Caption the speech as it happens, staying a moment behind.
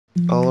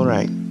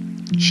Alright,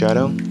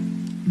 Shadow,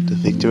 the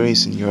victory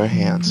is in your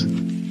hands.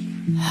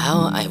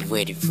 How I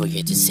waited for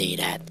you to say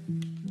that.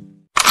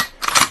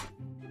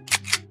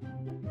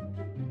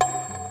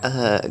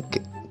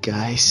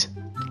 Guys,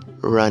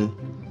 run.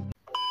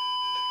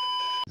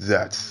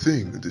 That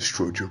thing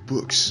destroyed your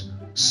books.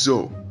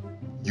 So,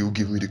 you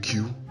give me the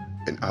cue,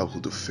 and I will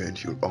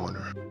defend your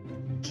honor.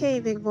 Okay,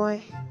 big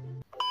boy.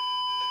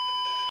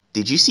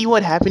 Did you see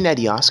what happened at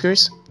the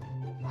Oscars?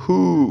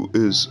 Who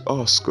is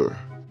Oscar?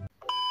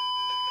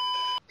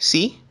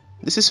 See?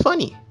 This is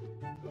funny.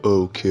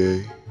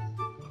 Okay.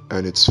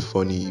 And it's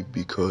funny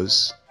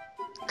because...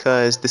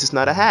 Cause this is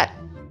not a hat.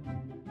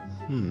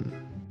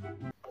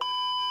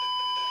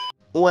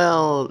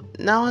 Well,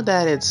 now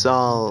that it's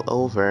all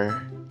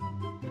over,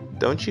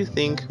 don't you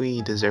think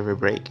we deserve a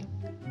break?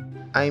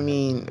 I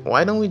mean,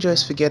 why don't we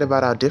just forget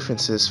about our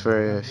differences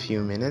for a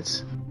few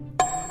minutes?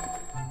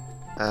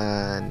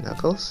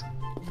 Knuckles?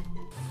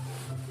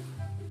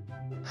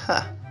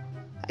 Huh,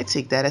 I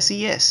take that as a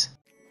yes.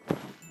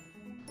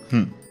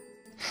 Hmm.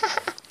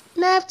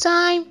 Nap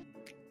time!